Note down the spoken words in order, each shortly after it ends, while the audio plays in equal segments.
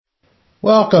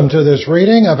Welcome to this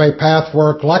reading of a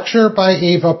Pathwork lecture by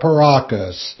Eva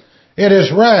Paracas. It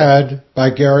is read by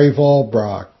Gary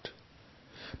Volbracht.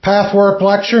 Pathwork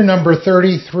lecture number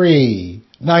 33,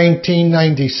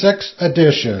 1996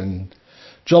 edition,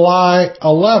 July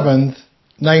 11th,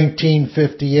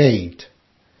 1958.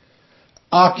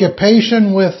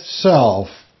 Occupation with self,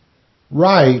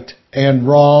 right and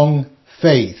wrong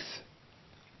faith.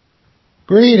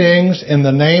 Greetings in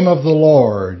the name of the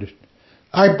Lord.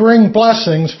 I bring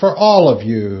blessings for all of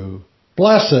you.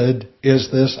 Blessed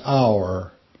is this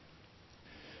hour.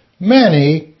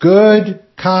 Many good,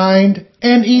 kind,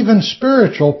 and even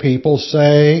spiritual people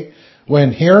say,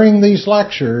 when hearing these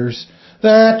lectures,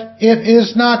 that it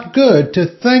is not good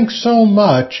to think so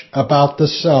much about the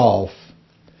self.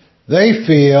 They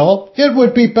feel it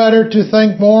would be better to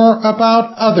think more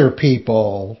about other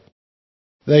people.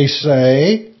 They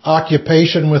say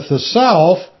occupation with the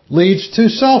self leads to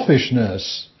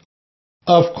selfishness.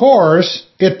 Of course,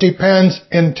 it depends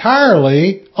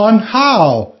entirely on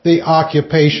how the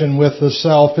occupation with the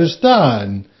self is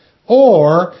done,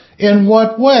 or in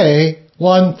what way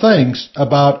one thinks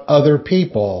about other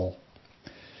people.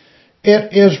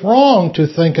 It is wrong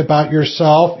to think about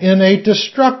yourself in a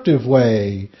destructive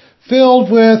way,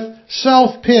 filled with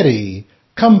self-pity,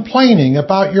 complaining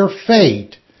about your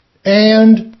fate,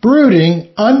 and brooding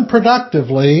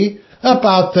unproductively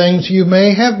about things you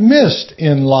may have missed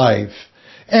in life,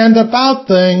 and about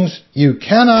things you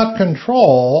cannot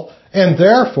control and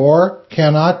therefore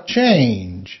cannot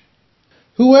change.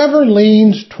 Whoever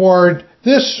leans toward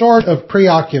this sort of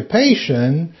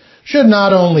preoccupation should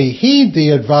not only heed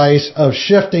the advice of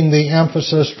shifting the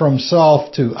emphasis from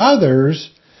self to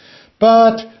others,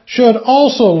 but should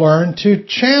also learn to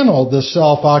channel the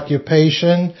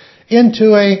self-occupation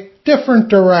into a different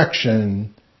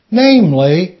direction,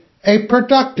 namely, a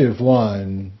productive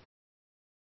one.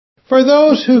 For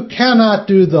those who cannot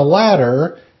do the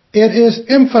latter, it is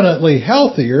infinitely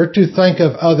healthier to think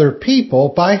of other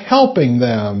people by helping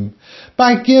them,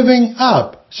 by giving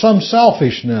up some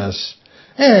selfishness,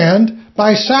 and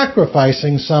by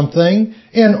sacrificing something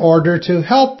in order to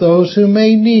help those who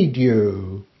may need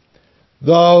you.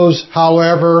 Those,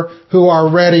 however, who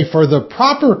are ready for the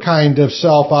proper kind of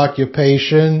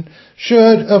self-occupation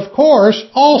should, of course,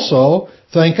 also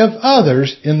think of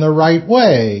others in the right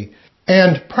way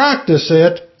and practice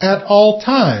it at all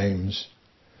times.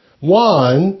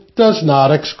 One does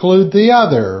not exclude the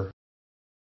other.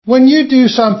 When you do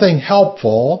something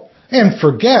helpful and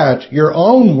forget your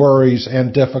own worries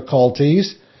and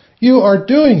difficulties, you are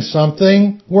doing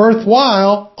something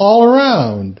worthwhile all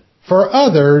around, for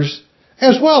others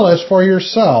as well as for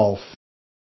yourself.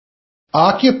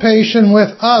 Occupation with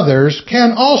others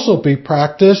can also be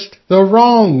practiced the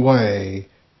wrong way,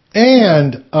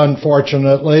 and,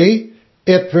 unfortunately,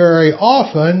 it very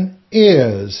often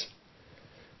is.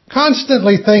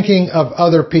 Constantly thinking of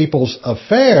other people's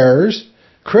affairs,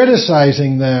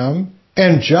 criticizing them,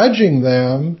 and judging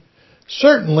them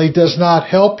certainly does not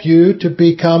help you to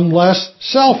become less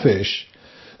selfish.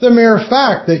 The mere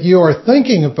fact that you are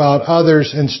thinking about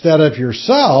others instead of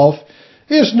yourself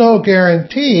is no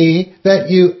guarantee that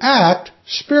you act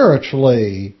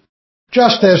spiritually.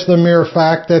 Just as the mere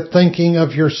fact that thinking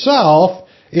of yourself,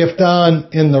 if done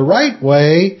in the right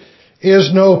way,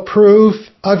 is no proof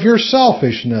of your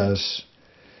selfishness.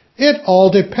 It all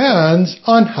depends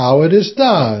on how it is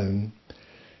done.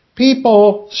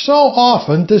 People so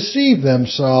often deceive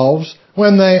themselves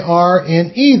when they are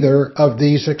in either of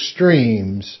these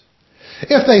extremes.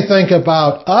 If they think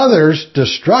about others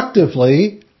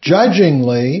destructively,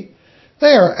 judgingly,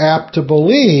 they are apt to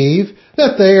believe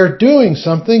that they are doing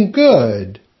something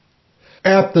good.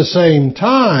 At the same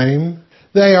time,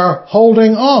 they are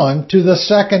holding on to the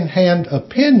second-hand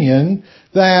opinion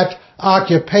that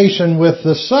occupation with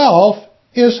the self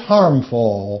is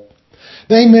harmful.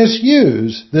 They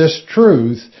misuse this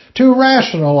truth to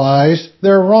rationalize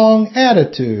their wrong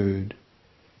attitude.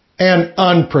 An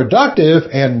unproductive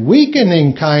and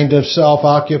weakening kind of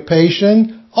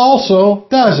self-occupation also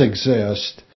does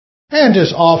exist, and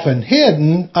is often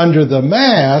hidden under the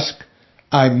mask,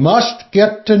 I must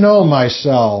get to know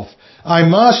myself, I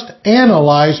must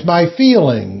analyze my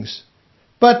feelings.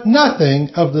 But nothing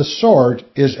of the sort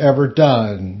is ever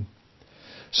done.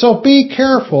 So be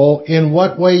careful in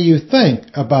what way you think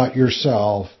about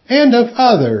yourself and of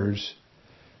others.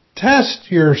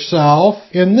 Test yourself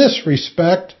in this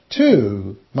respect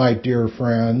too, my dear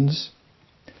friends.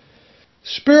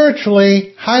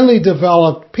 Spiritually highly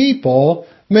developed people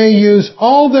may use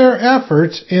all their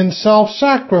efforts in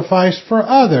self-sacrifice for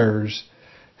others,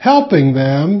 helping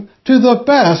them to the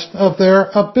best of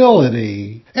their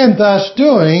ability, and thus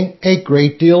doing a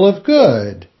great deal of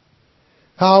good.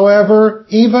 However,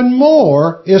 even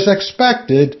more is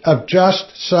expected of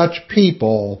just such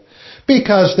people,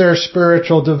 because their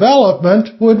spiritual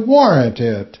development would warrant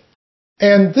it.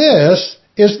 And this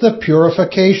is the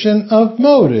purification of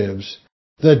motives,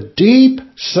 the deep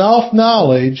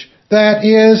self-knowledge that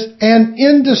is an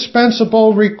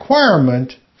indispensable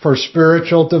requirement for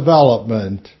spiritual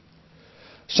development.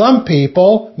 Some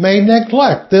people may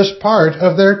neglect this part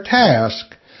of their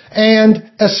task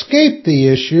and escape the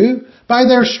issue by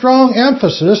their strong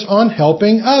emphasis on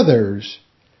helping others.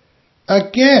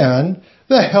 Again,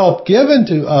 the help given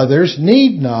to others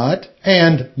need not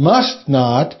and must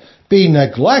not be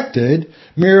neglected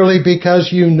merely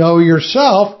because you know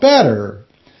yourself better.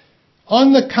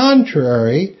 On the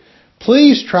contrary,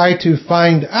 please try to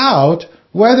find out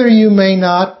whether you may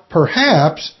not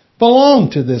perhaps belong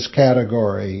to this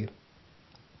category.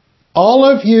 All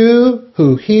of you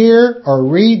who hear or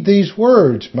read these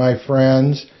words, my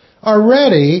friends, are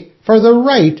ready for the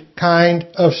right kind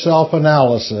of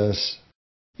self-analysis.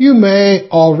 You may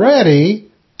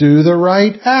already do the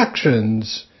right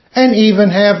actions and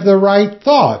even have the right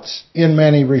thoughts in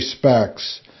many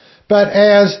respects. But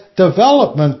as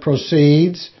development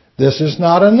proceeds, this is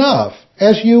not enough,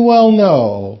 as you well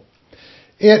know.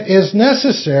 It is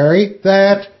necessary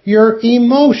that your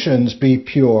emotions be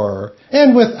pure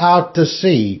and without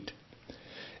deceit.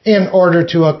 In order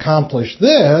to accomplish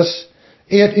this,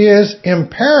 it is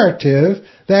imperative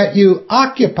that you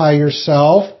occupy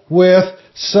yourself with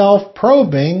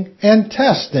self-probing and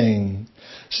testing,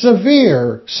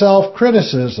 severe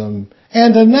self-criticism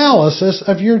and analysis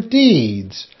of your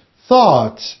deeds,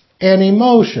 thoughts, and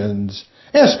emotions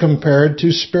as compared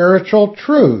to spiritual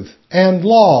truth and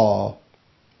law.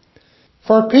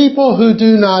 For people who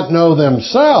do not know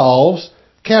themselves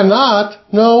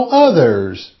cannot know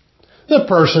others. The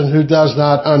person who does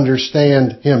not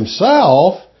understand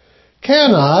himself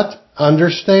cannot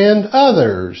understand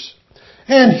others.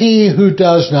 And he who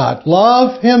does not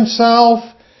love himself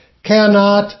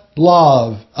cannot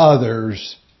love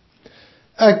others.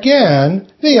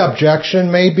 Again, the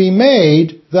objection may be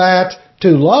made that to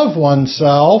love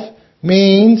oneself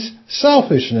means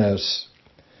selfishness.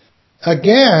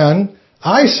 Again,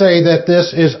 I say that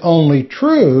this is only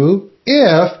true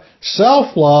if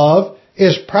self-love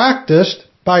is practiced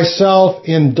by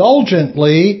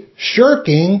self-indulgently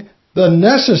shirking the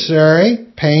necessary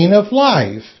pain of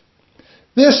life.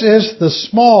 This is the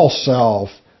small self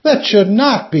that should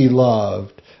not be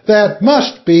loved, that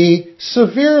must be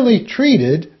severely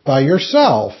treated by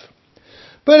yourself.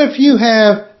 But if you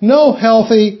have no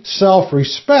healthy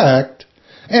self-respect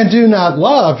and do not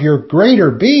love your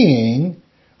greater being,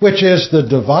 which is the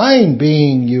divine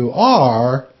being you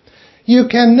are, you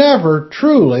can never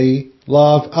truly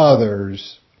love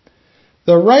others.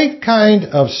 The right kind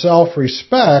of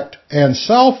self-respect and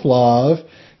self-love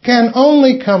can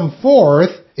only come forth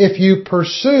if you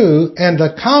pursue and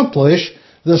accomplish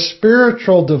the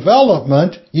spiritual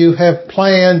development you have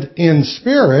planned in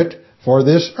spirit for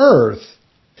this earth.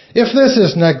 If this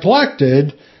is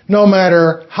neglected, no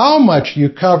matter how much you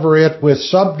cover it with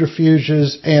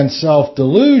subterfuges and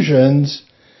self-delusions,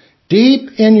 deep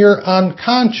in your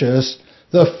unconscious,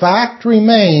 the fact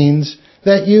remains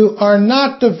that you are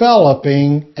not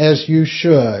developing as you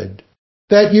should,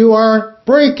 that you are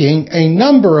breaking a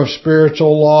number of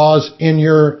spiritual laws in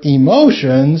your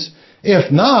emotions,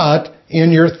 if not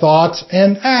in your thoughts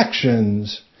and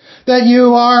actions, that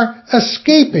you are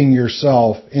escaping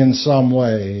yourself in some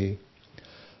way.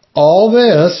 All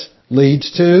this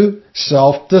leads to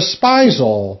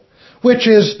self-despisal, which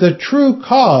is the true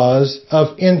cause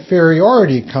of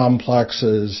inferiority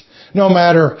complexes, no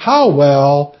matter how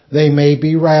well they may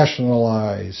be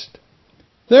rationalized.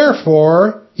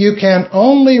 Therefore, you can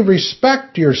only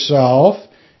respect yourself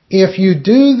if you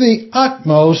do the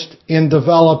utmost in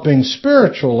developing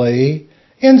spiritually,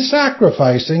 in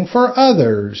sacrificing for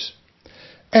others.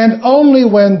 And only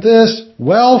when this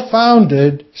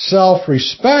well-founded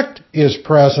self-respect is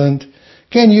present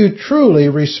can you truly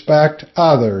respect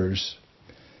others.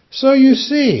 So you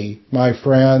see, my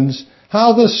friends,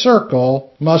 how the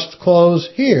circle must close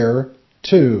here,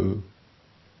 too.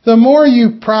 The more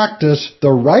you practice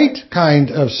the right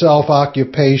kind of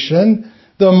self-occupation,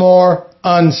 the more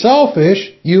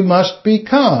unselfish you must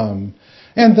become,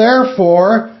 and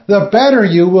therefore the better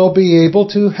you will be able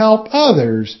to help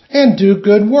others and do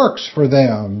good works for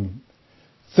them.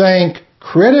 Think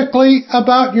critically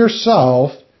about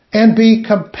yourself and be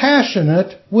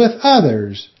compassionate with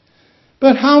others.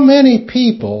 But how many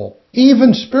people,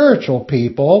 even spiritual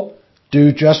people,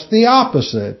 do just the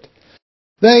opposite?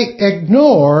 They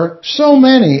ignore so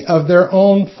many of their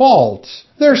own faults,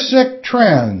 their sick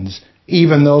trends,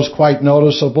 even those quite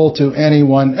noticeable to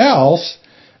anyone else,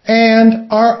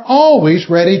 and are always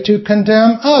ready to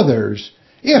condemn others,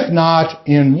 if not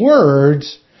in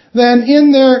words, then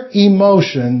in their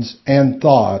emotions and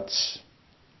thoughts.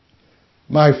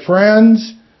 My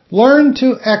friends, learn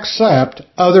to accept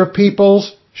other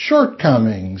people's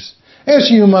shortcomings,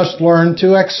 as you must learn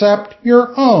to accept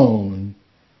your own.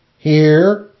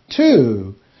 Here,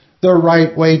 too, the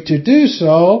right way to do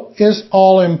so is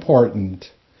all important.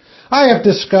 I have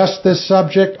discussed this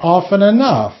subject often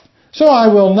enough, so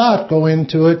I will not go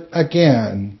into it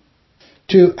again.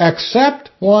 To accept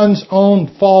one's own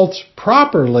faults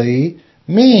properly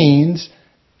means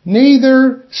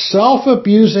neither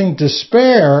self-abusing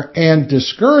despair and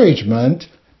discouragement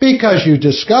because you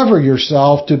discover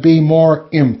yourself to be more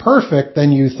imperfect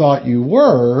than you thought you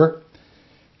were,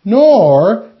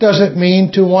 nor does it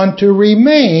mean to want to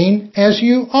remain as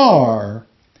you are.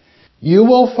 You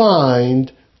will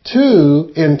find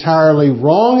two entirely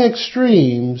wrong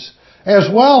extremes, as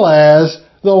well as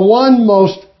the one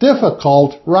most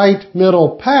difficult right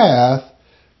middle path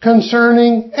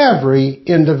concerning every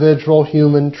individual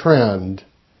human trend.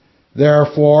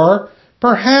 Therefore,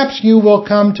 perhaps you will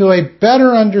come to a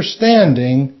better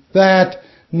understanding that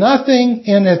nothing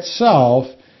in itself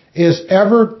is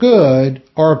ever good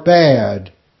or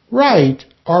bad, right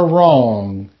or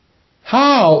wrong.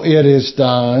 How it is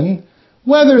done,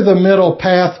 whether the middle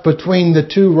path between the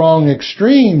two wrong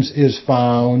extremes is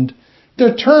found,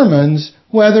 determines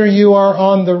whether you are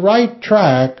on the right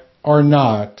track or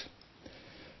not.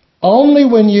 Only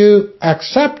when you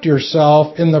accept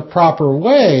yourself in the proper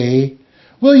way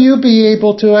will you be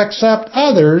able to accept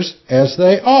others as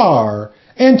they are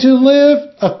and to live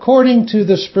according to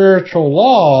the spiritual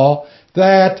law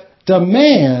that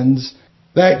demands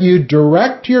that you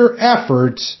direct your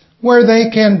efforts where they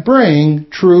can bring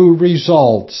true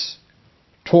results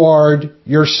toward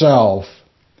yourself.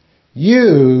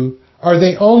 You are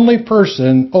the only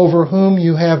person over whom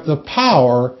you have the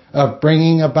power of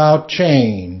bringing about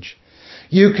change.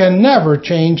 You can never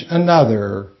change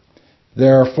another.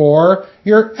 Therefore,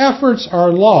 your efforts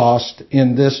are lost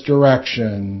in this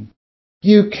direction.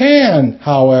 You can,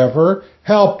 however,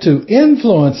 help to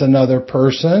influence another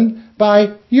person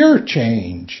by your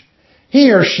change.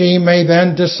 He or she may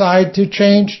then decide to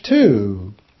change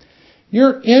too.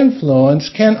 Your influence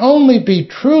can only be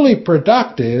truly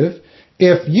productive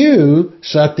if you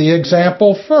set the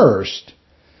example first.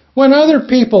 When other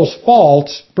people's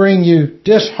faults bring you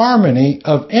disharmony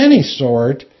of any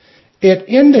sort, it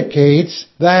indicates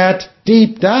that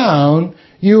deep down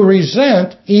you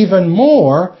resent even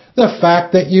more the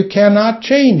fact that you cannot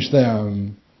change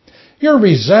them. Your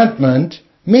resentment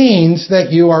means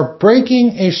that you are breaking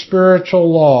a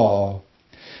spiritual law.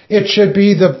 It should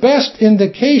be the best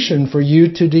indication for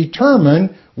you to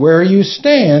determine where you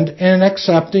stand in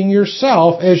accepting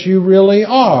yourself as you really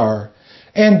are,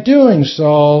 and doing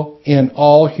so in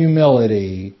all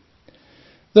humility.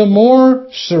 The more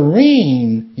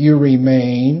serene you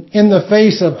remain in the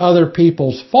face of other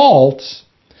people's faults,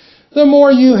 the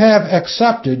more you have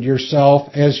accepted yourself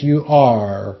as you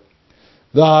are.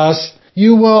 Thus,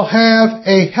 you will have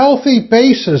a healthy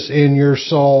basis in your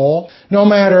soul, no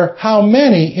matter how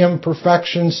many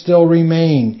imperfections still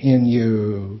remain in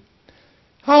you.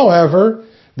 However,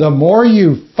 the more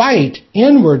you fight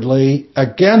inwardly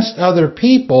against other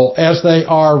people as they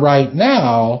are right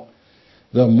now,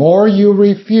 the more you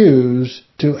refuse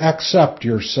to accept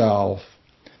yourself.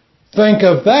 Think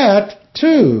of that,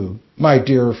 too, my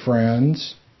dear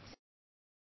friends.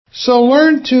 So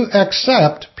learn to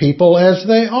accept people as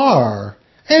they are,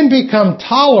 and become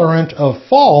tolerant of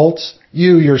faults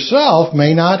you yourself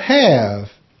may not have.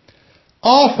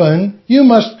 Often, you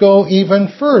must go even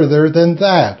further than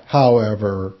that,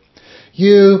 however.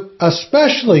 You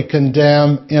especially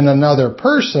condemn in another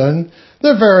person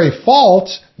the very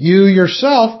faults you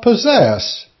yourself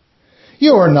possess.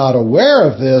 You are not aware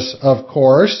of this, of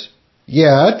course,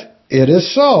 yet it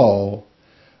is so.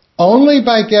 Only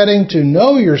by getting to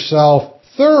know yourself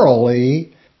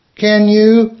thoroughly can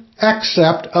you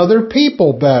accept other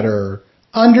people better,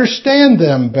 understand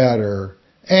them better,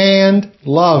 and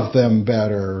love them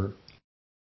better.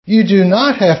 You do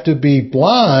not have to be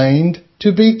blind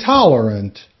to be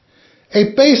tolerant.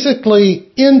 A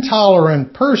basically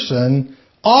intolerant person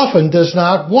often does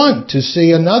not want to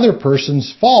see another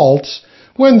person's faults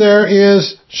when there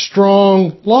is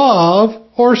strong love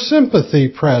or sympathy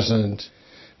present.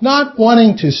 Not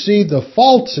wanting to see the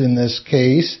faults in this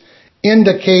case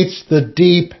indicates the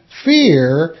deep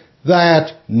fear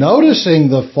that noticing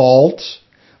the faults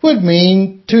would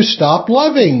mean to stop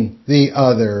loving the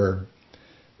other.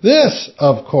 This,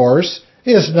 of course,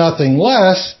 is nothing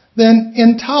less than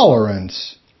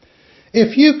intolerance.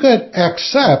 If you could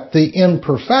accept the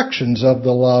imperfections of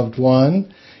the loved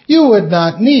one, you would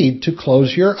not need to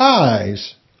close your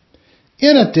eyes.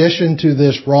 In addition to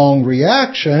this wrong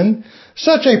reaction,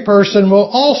 such a person will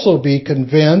also be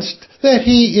convinced that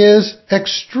he is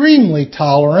extremely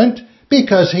tolerant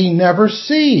because he never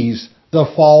sees the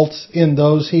faults in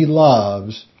those he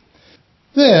loves.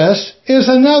 This is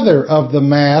another of the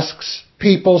masks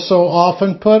people so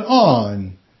often put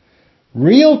on.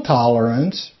 Real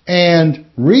tolerance and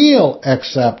real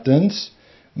acceptance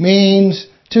means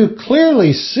to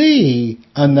clearly see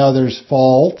another's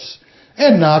faults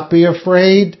and not be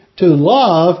afraid to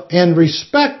love and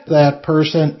respect that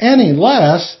person any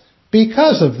less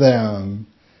because of them.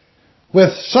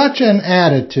 With such an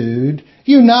attitude,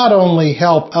 you not only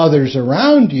help others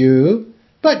around you,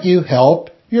 but you help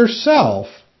yourself.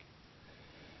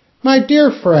 My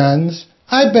dear friends,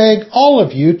 I beg all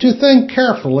of you to think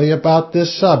carefully about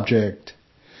this subject.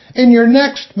 In your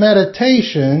next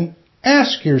meditation,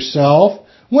 ask yourself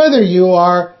whether you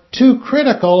are too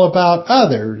critical about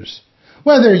others,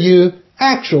 whether you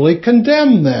actually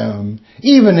condemn them,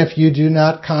 even if you do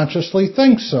not consciously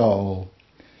think so.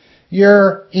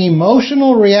 Your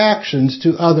emotional reactions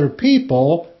to other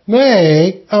people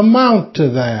may amount to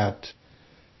that.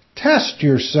 Test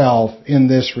yourself in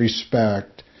this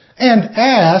respect and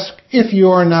ask if you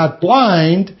are not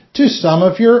blind to some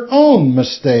of your own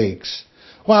mistakes,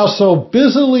 while so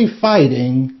busily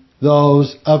fighting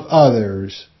those of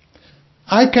others.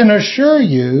 I can assure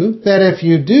you that if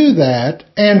you do that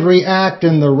and react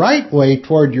in the right way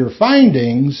toward your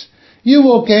findings, you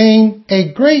will gain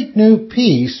a great new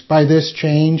peace by this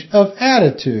change of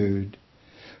attitude.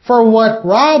 For what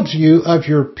robs you of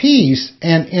your peace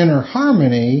and inner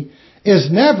harmony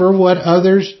is never what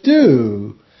others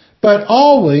do, but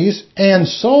always and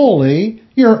solely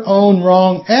your own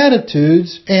wrong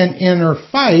attitudes and inner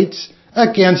fights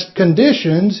against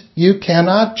conditions you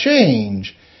cannot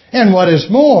change. And what is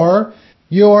more,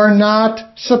 you are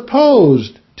not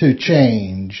supposed to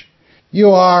change. You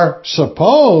are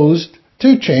supposed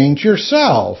to change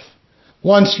yourself.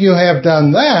 Once you have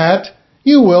done that,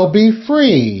 you will be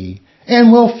free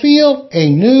and will feel a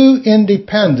new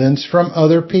independence from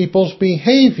other people's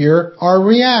behavior or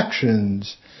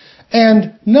reactions,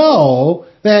 and know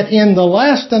that in the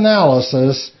last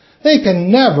analysis, they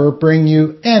can never bring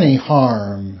you any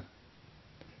harm.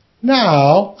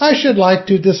 Now, I should like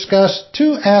to discuss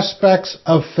two aspects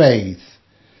of faith.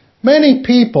 Many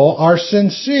people are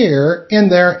sincere in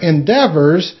their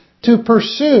endeavors to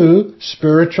pursue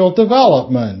spiritual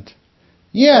development,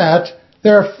 yet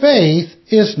their faith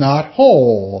is not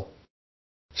whole.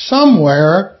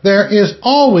 Somewhere there is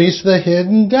always the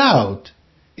hidden doubt.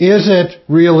 Is it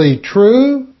really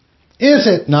true? Is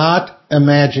it not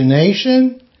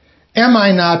imagination? Am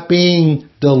I not being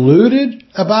deluded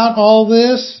about all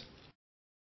this?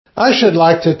 I should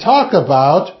like to talk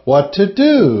about what to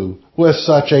do with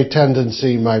such a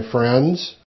tendency, my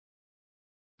friends.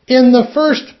 In the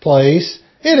first place,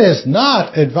 it is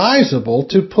not advisable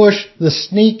to push the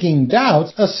sneaking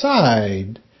doubts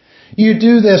aside. You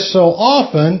do this so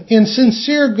often in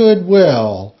sincere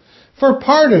goodwill, for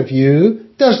part of you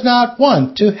does not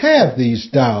want to have these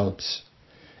doubts.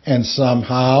 And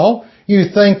somehow you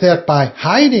think that by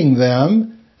hiding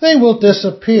them, they will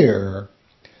disappear.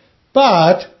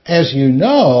 But, as you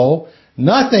know,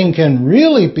 nothing can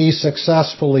really be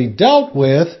successfully dealt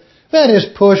with that is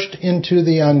pushed into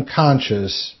the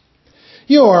unconscious.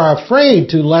 You are afraid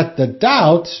to let the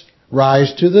doubts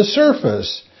rise to the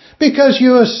surface because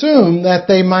you assume that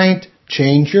they might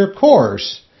change your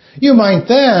course. You might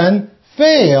then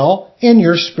fail in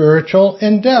your spiritual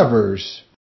endeavors.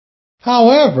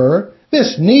 However,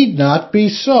 this need not be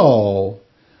so.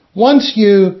 Once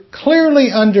you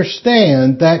clearly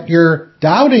understand that your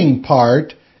doubting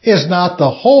part is not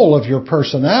the whole of your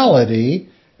personality,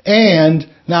 and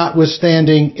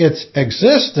notwithstanding its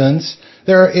existence,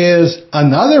 there is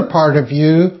another part of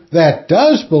you that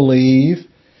does believe,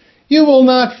 you will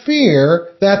not fear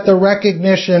that the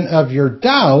recognition of your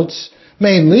doubts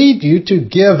may lead you to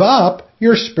give up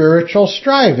your spiritual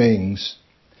strivings.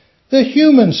 The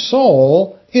human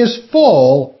soul is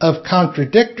full of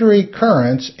contradictory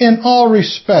currents in all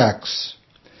respects.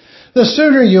 The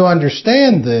sooner you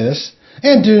understand this,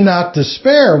 and do not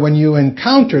despair when you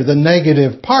encounter the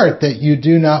negative part that you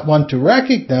do not want to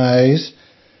recognize,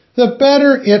 the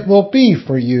better it will be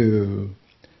for you.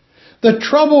 The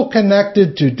trouble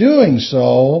connected to doing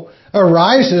so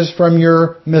arises from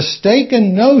your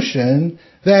mistaken notion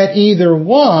that either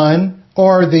one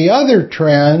or the other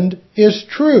trend is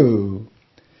true.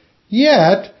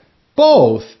 Yet,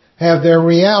 both have their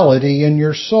reality in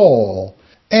your soul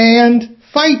and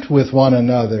fight with one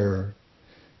another.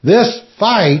 This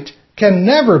fight can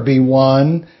never be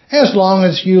won as long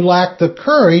as you lack the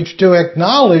courage to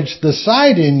acknowledge the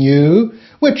side in you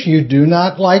which you do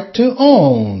not like to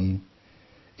own.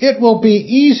 It will be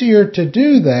easier to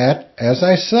do that, as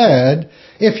I said,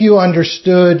 if you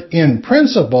understood in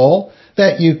principle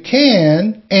that you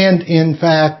can, and in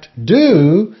fact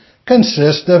do,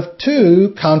 consist of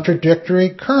two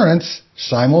contradictory currents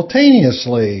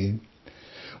simultaneously.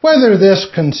 Whether this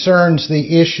concerns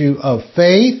the issue of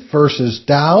faith versus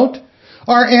doubt,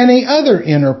 or any other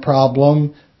inner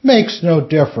problem, makes no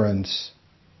difference.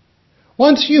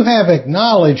 Once you have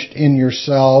acknowledged in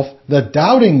yourself the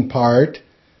doubting part,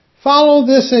 follow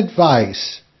this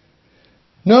advice.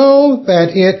 Know that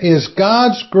it is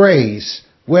God's grace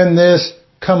when this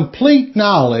complete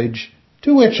knowledge,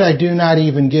 to which I do not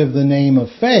even give the name of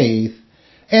faith,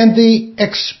 and the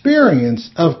experience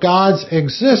of God's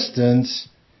existence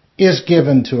is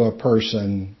given to a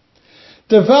person.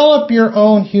 Develop your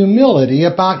own humility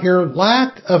about your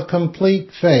lack of complete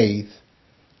faith.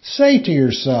 Say to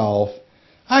yourself,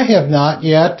 I have not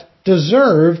yet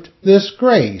deserved this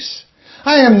grace.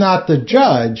 I am not the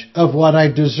judge of what I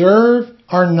deserve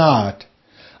or not.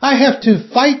 I have to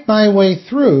fight my way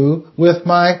through with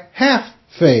my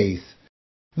half-faith.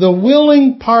 The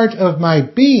willing part of my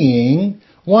being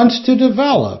wants to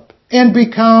develop and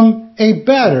become a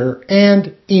better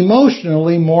and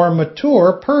emotionally more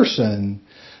mature person,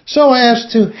 so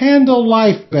as to handle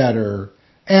life better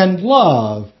and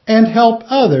love and help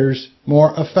others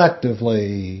more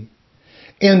effectively.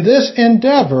 In this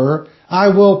endeavor, I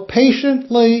will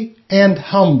patiently and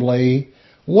humbly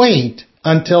wait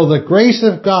until the grace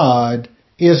of God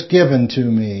is given to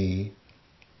me.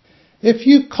 If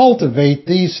you cultivate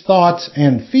these thoughts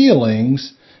and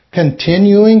feelings,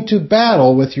 continuing to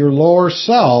battle with your lower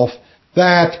self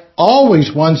that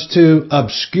always wants to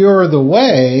obscure the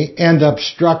way and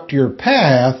obstruct your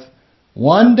path,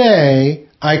 one day,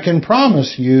 I can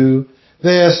promise you,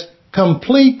 this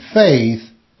complete faith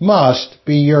must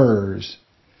be yours.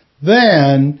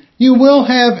 Then you will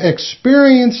have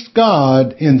experienced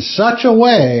God in such a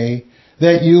way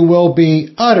that you will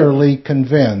be utterly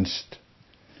convinced.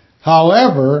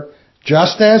 However,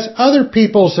 just as other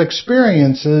people's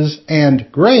experiences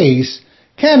and grace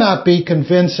cannot be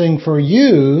convincing for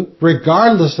you,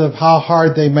 regardless of how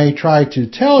hard they may try to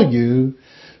tell you,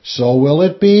 so will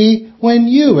it be when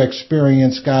you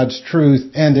experience God's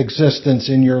truth and existence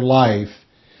in your life.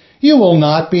 You will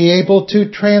not be able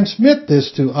to transmit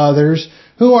this to others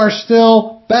who are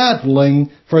still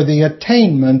battling for the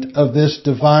attainment of this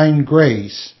divine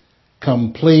grace,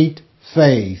 complete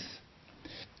faith.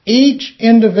 Each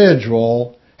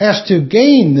individual has to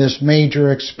gain this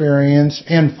major experience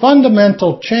and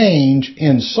fundamental change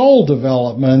in soul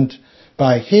development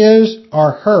by his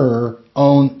or her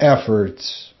own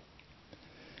efforts.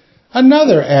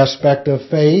 Another aspect of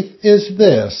faith is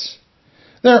this.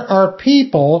 There are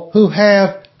people who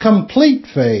have complete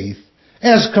faith,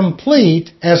 as complete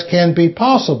as can be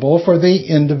possible for the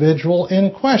individual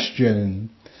in question.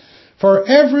 For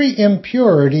every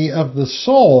impurity of the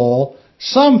soul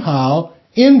somehow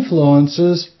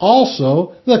influences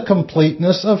also the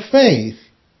completeness of faith.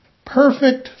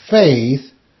 Perfect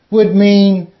faith would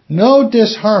mean no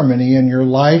disharmony in your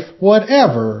life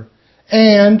whatever,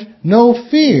 and no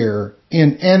fear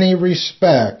in any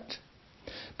respect.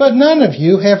 But none of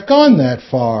you have gone that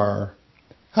far.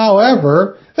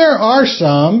 However, there are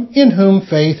some in whom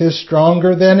faith is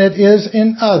stronger than it is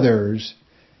in others.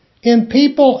 In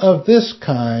people of this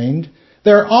kind,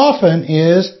 there often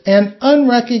is an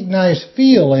unrecognized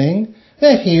feeling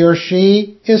that he or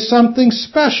she is something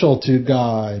special to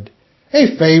God,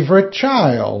 a favorite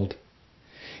child.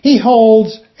 He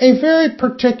holds a very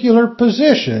particular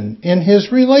position in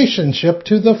his relationship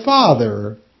to the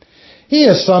Father. He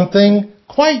is something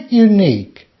quite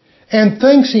unique and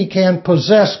thinks he can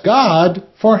possess God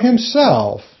for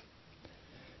himself.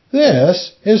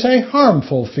 This is a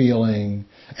harmful feeling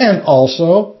and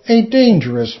also a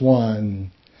dangerous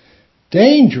one.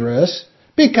 Dangerous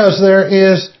because there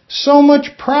is so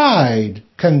much pride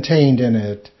contained in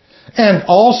it, and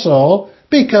also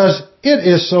because it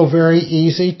is so very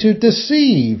easy to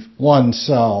deceive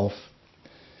oneself.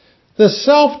 The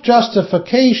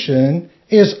self-justification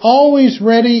is always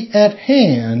ready at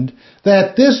hand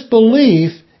that this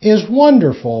belief is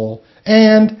wonderful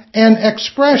and an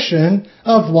expression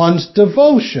of one's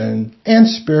devotion and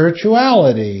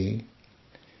spirituality.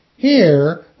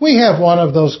 Here we have one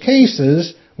of those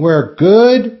cases where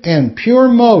good and pure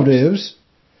motives,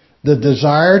 the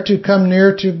desire to come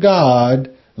near to God,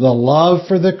 the love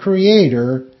for the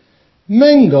Creator,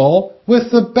 mingle with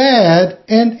the bad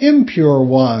and impure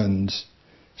ones,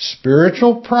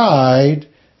 spiritual pride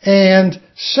and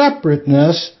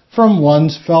separateness from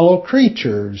one's fellow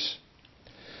creatures.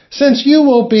 Since you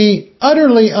will be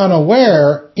utterly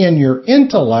unaware in your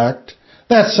intellect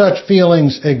that such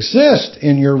feelings exist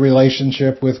in your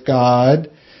relationship with God,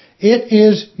 it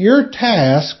is your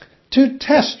task to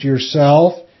test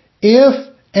yourself if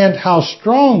and how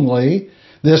strongly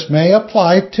this may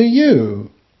apply to you.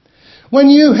 When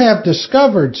you have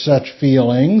discovered such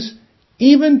feelings,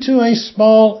 even to a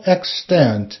small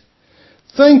extent,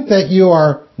 think that you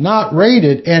are not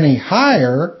rated any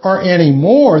higher or any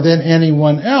more than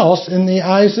anyone else in the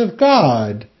eyes of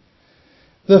God.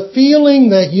 The feeling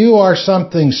that you are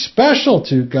something special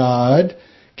to God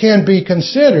can be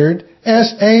considered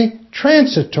as a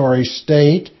transitory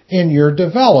state in your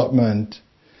development.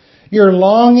 Your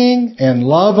longing and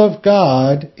love of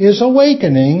God is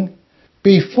awakening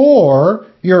before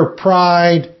your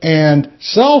pride and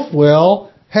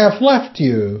self-will have left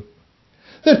you.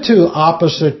 The two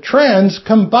opposite trends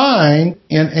combine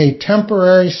in a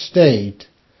temporary state.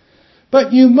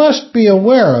 But you must be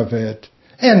aware of it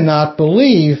and not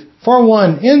believe for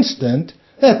one instant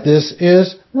that this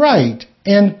is right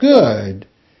and good.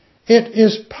 It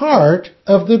is part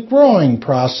of the growing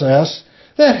process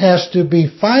that has to be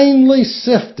finely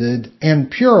sifted and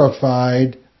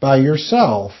purified by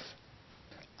yourself.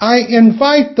 I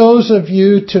invite those of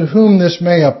you to whom this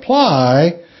may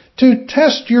apply to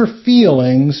test your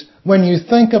feelings when you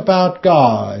think about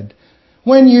God,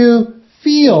 when you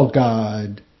feel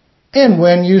God, and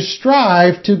when you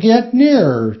strive to get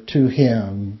nearer to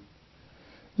Him.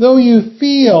 Though you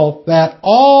feel that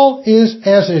all is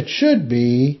as it should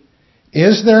be,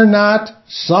 is there not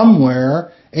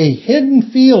somewhere a hidden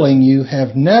feeling you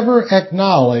have never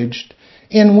acknowledged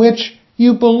in which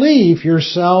you believe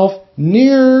yourself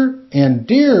nearer and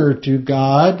dearer to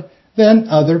God than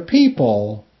other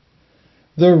people?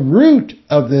 The root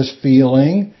of this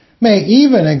feeling may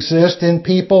even exist in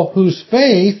people whose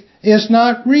faith is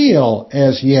not real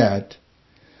as yet,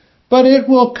 but it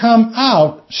will come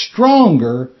out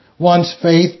stronger once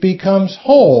faith becomes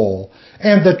whole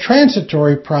and the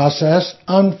transitory process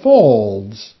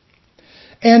unfolds.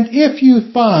 And if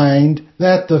you find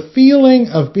that the feeling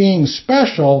of being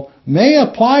special may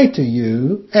apply to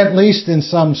you, at least in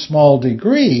some small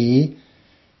degree,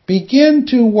 begin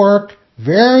to work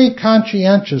very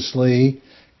conscientiously,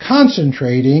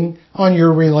 concentrating on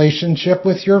your relationship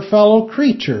with your fellow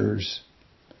creatures.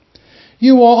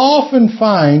 You will often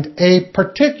find a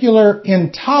particular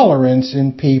intolerance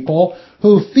in people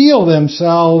who feel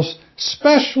themselves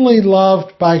specially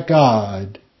loved by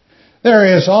God.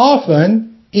 There is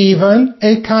often even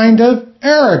a kind of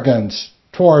arrogance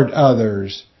toward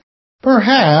others,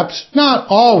 perhaps not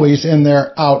always in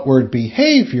their outward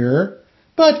behavior,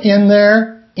 but in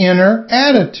their inner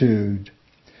attitude.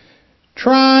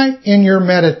 Try in your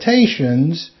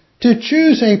meditations to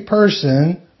choose a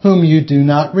person whom you do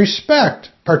not respect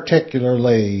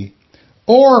particularly,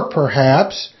 or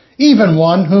perhaps even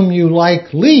one whom you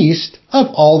like least of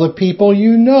all the people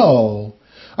you know,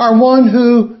 or one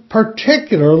who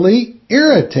particularly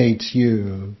irritates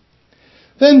you.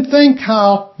 Then think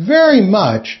how very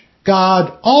much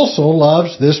God also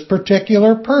loves this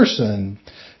particular person,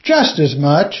 just as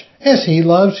much as He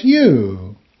loves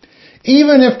you.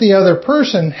 Even if the other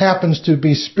person happens to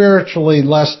be spiritually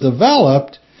less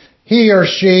developed, he or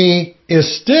she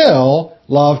is still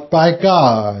loved by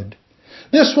God.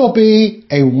 This will be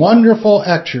a wonderful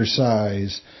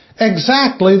exercise,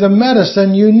 exactly the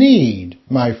medicine you need,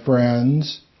 my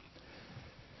friends.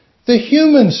 The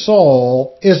human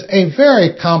soul is a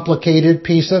very complicated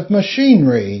piece of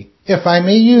machinery, if I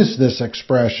may use this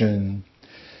expression.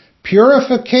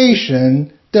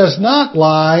 Purification does not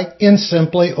lie in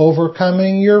simply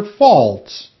overcoming your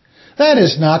faults. That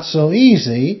is not so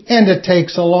easy, and it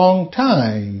takes a long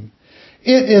time.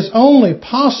 It is only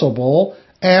possible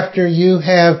after you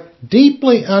have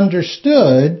deeply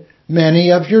understood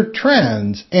many of your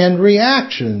trends and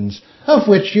reactions of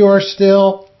which you are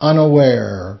still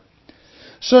unaware.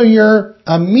 So your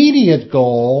immediate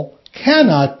goal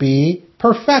cannot be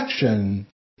perfection,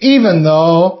 even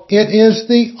though it is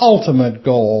the ultimate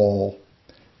goal.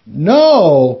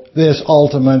 Know this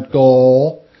ultimate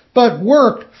goal, but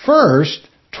work first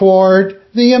toward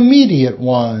the immediate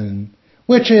one,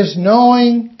 which is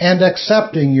knowing and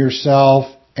accepting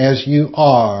yourself as you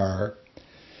are.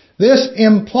 This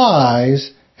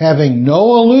implies having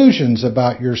no illusions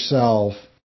about yourself,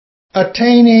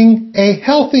 attaining a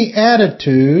healthy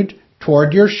attitude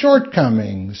toward your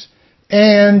shortcomings,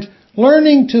 and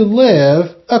learning to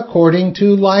live according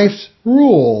to life's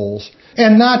rules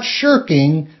and not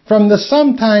shirking from the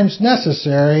sometimes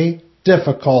necessary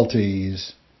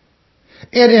difficulties.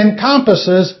 It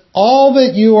encompasses all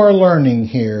that you are learning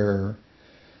here.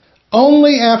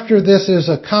 Only after this is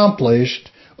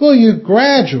accomplished will you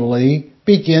gradually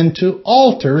begin to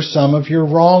alter some of your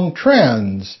wrong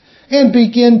trends and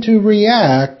begin to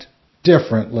react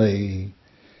differently.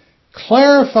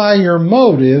 Clarify your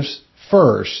motives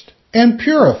first and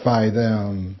purify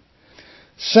them.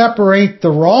 Separate the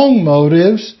wrong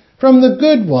motives from the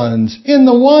good ones in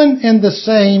the one and the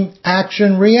same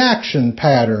action-reaction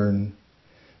pattern.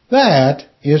 That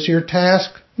is your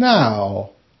task now.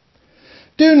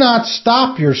 Do not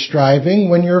stop your striving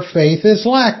when your faith is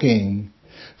lacking,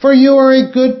 for you are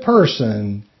a good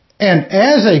person, and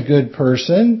as a good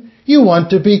person, you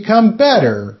want to become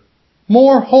better,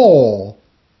 more whole,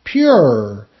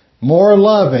 pure, more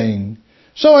loving,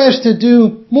 so as to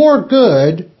do more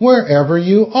good wherever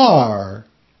you are.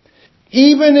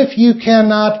 Even if you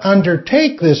cannot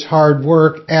undertake this hard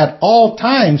work at all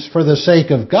times for the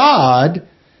sake of God,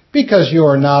 because you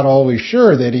are not always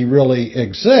sure that He really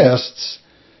exists,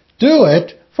 do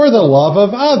it for the love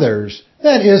of others.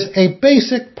 That is a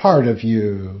basic part of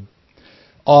you.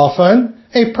 Often,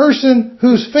 a person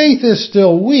whose faith is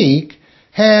still weak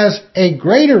has a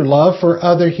greater love for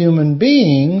other human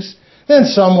beings than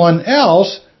someone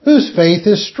else whose faith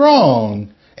is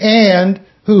strong and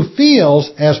who feels,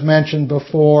 as mentioned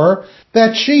before,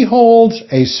 that she holds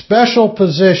a special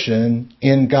position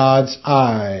in God's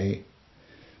eye.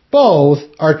 Both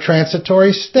are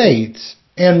transitory states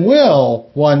and will,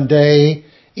 one day,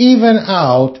 even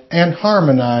out and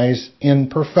harmonize in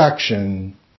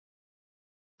perfection.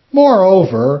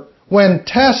 Moreover, when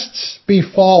tests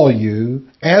befall you,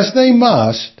 as they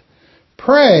must,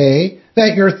 pray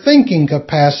that your thinking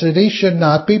capacity should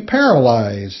not be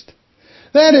paralyzed.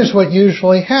 That is what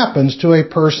usually happens to a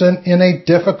person in a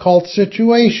difficult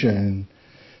situation.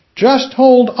 Just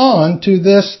hold on to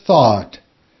this thought.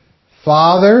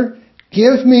 Father,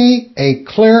 give me a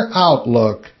clear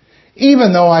outlook,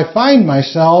 even though I find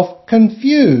myself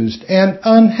confused and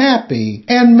unhappy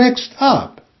and mixed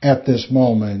up at this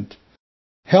moment.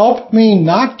 Help me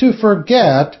not to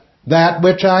forget that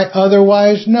which I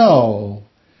otherwise know.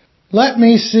 Let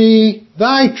me see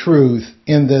Thy truth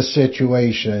in this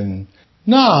situation,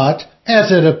 not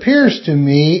as it appears to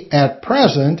me at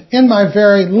present in my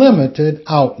very limited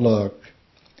outlook.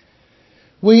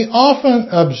 We often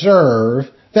observe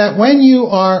that when you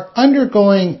are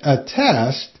undergoing a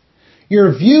test,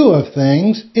 your view of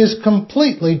things is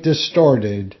completely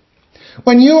distorted.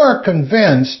 When you are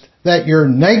convinced that your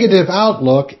negative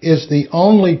outlook is the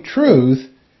only truth,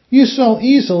 you so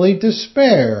easily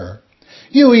despair.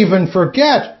 You even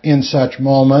forget in such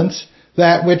moments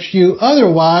that which you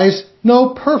otherwise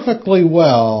know perfectly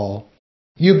well.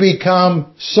 You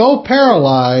become so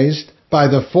paralyzed by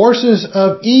the forces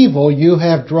of evil you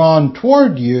have drawn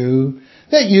toward you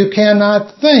that you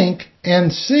cannot think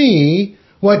and see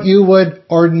what you would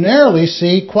ordinarily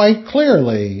see quite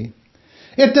clearly.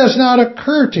 It does not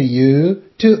occur to you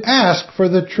to ask for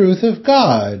the truth of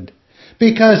God,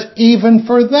 because even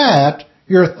for that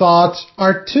your thoughts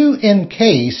are too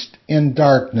encased in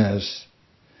darkness.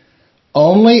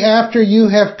 Only after you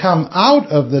have come out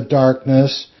of the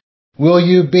darkness will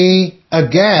you be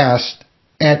aghast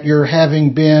at your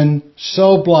having been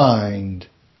so blind.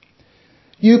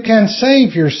 You can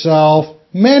save yourself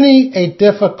many a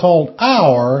difficult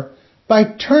hour by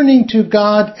turning to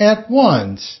God at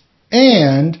once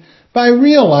and by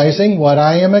realizing what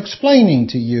I am explaining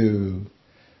to you.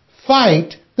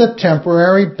 Fight the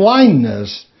temporary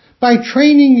blindness by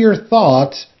training your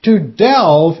thoughts to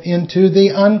delve into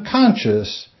the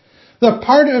unconscious, the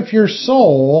part of your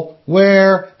soul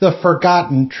where the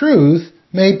forgotten truth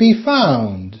may be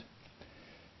found.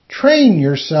 Train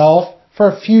yourself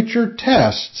for future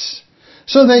tests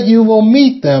so that you will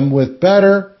meet them with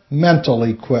better mental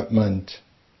equipment.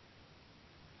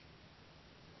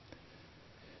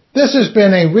 This has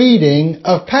been a reading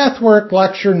of Pathwork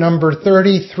Lecture number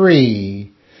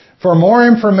 33. For more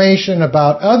information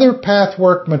about other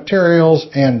Pathwork materials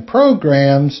and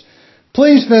programs,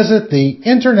 please visit the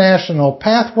International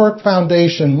Pathwork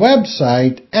Foundation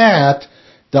website at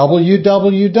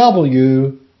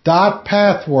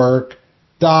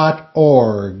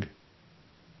www.pathwork.org.